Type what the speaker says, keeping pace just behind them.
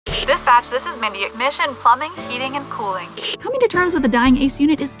Dispatch, this is Mindy at Mission Plumbing, Heating, and Cooling. Coming to terms with a dying AC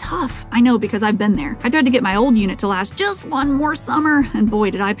unit is tough. I know because I've been there. I tried to get my old unit to last just one more summer, and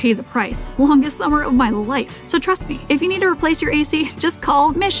boy did I pay the price. Longest summer of my life. So trust me, if you need to replace your AC, just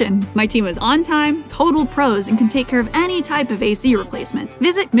call Mission. My team is on time, total pros, and can take care of any type of AC replacement.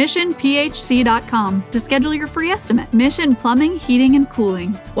 Visit missionphc.com to schedule your free estimate. Mission Plumbing, Heating, and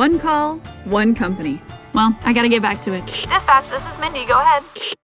Cooling. One call, one company. Well, I gotta get back to it. Dispatch, this is Mindy. Go ahead.